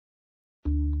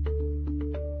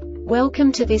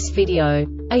Welcome to this video.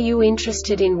 Are you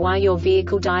interested in why your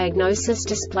vehicle diagnosis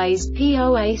displays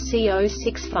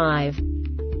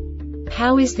P0AC0-65?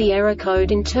 How is the error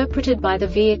code interpreted by the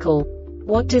vehicle?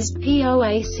 What does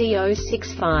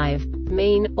P0AC0-65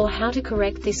 mean, or how to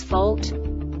correct this fault?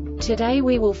 Today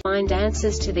we will find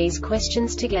answers to these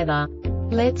questions together.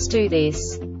 Let's do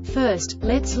this. First,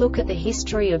 let's look at the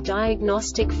history of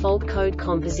diagnostic fault code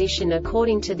composition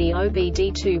according to the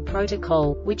OBD2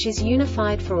 protocol, which is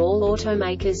unified for all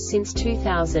automakers since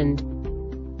 2000.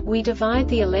 We divide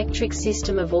the electric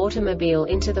system of automobile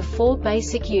into the four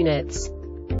basic units: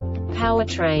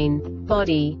 powertrain,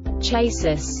 body,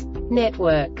 chassis,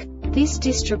 network. This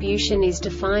distribution is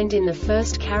defined in the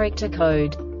first character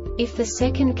code. If the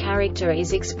second character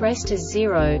is expressed as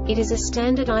 0, it is a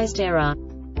standardized error.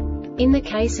 In the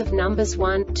case of numbers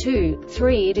 1, 2,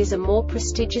 3, it is a more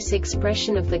prestigious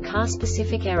expression of the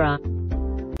car-specific error.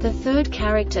 The third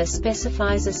character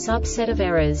specifies a subset of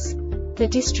errors. The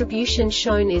distribution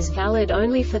shown is valid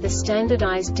only for the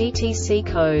standardized DTC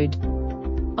code.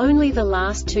 Only the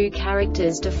last two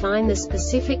characters define the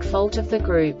specific fault of the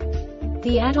group.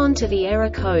 The add-on to the error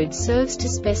code serves to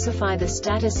specify the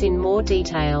status in more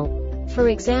detail. For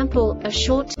example, a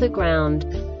short to the ground.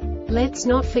 Let's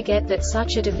not forget that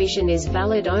such a division is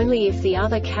valid only if the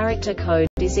other character code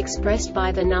is expressed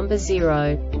by the number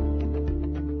 0.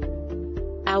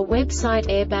 Our website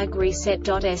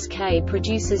airbagreset.sk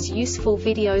produces useful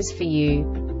videos for you.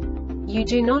 You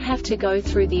do not have to go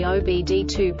through the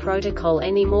OBD2 protocol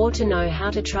anymore to know how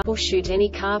to troubleshoot any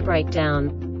car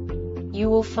breakdown. You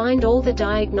will find all the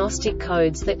diagnostic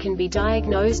codes that can be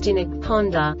diagnosed in a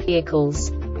Honda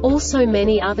vehicles. Also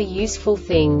many other useful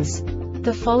things.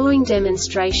 The following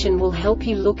demonstration will help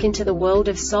you look into the world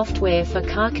of software for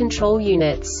car control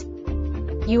units.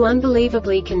 You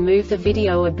unbelievably can move the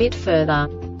video a bit further.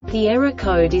 The error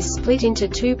code is split into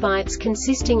 2 bytes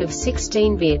consisting of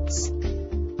 16 bits.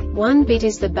 1 bit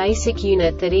is the basic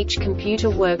unit that each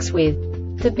computer works with.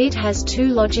 The bit has 2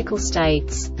 logical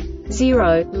states: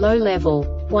 0, low level,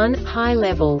 1, high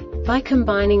level. By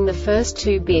combining the first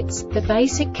 2 bits, the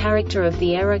basic character of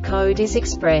the error code is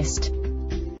expressed.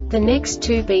 The next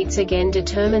 2 beats again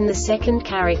determine the second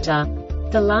character.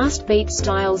 The last beat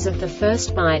styles of the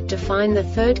first byte define the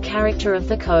third character of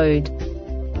the code.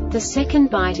 The second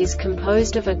byte is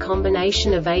composed of a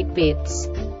combination of 8 bits.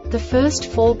 The first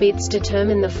 4 bits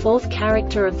determine the fourth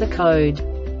character of the code.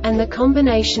 And the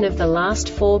combination of the last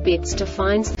 4 bits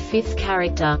defines the fifth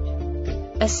character.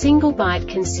 A single byte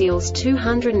conceals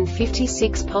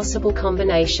 256 possible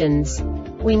combinations.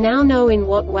 We now know in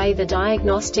what way the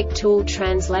diagnostic tool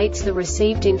translates the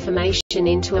received information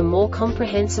into a more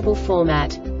comprehensible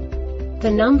format.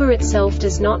 The number itself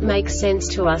does not make sense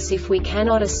to us if we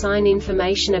cannot assign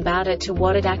information about it to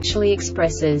what it actually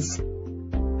expresses.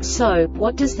 So,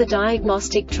 what does the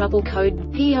Diagnostic Trouble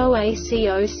Code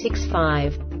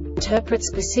P0AC0-65 interpret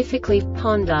specifically for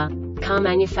Honda car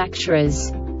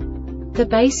manufacturers? The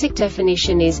basic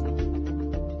definition is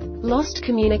lost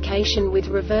communication with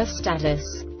reverse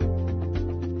status.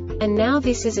 And now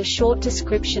this is a short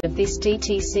description of this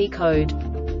DTC code.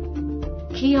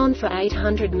 Key on for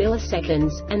 800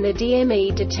 milliseconds, and the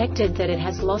DME detected that it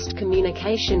has lost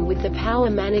communication with the power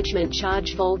management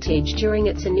charge voltage during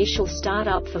its initial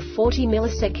startup for 40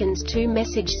 milliseconds. 2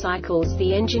 message cycles.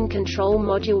 The engine control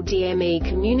module DME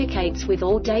communicates with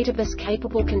all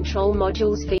databus-capable control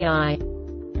modules VI.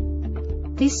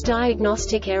 This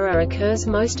diagnostic error occurs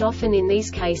most often in these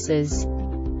cases: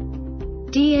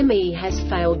 DME has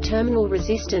failed terminal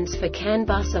resistance for CAN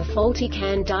bus, a faulty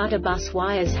CAN data bus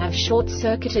wires have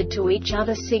short-circuited to each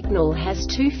other, signal has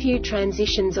too few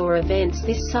transitions or events.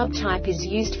 This subtype is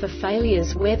used for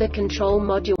failures where the control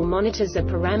module monitors a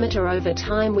parameter over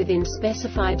time within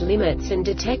specified limits and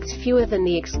detects fewer than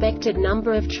the expected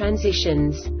number of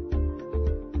transitions.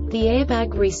 The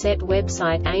Airbag Reset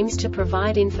website aims to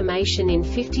provide information in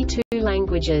 52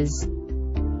 languages.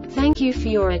 Thank you for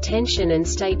your attention and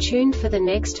stay tuned for the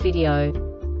next video.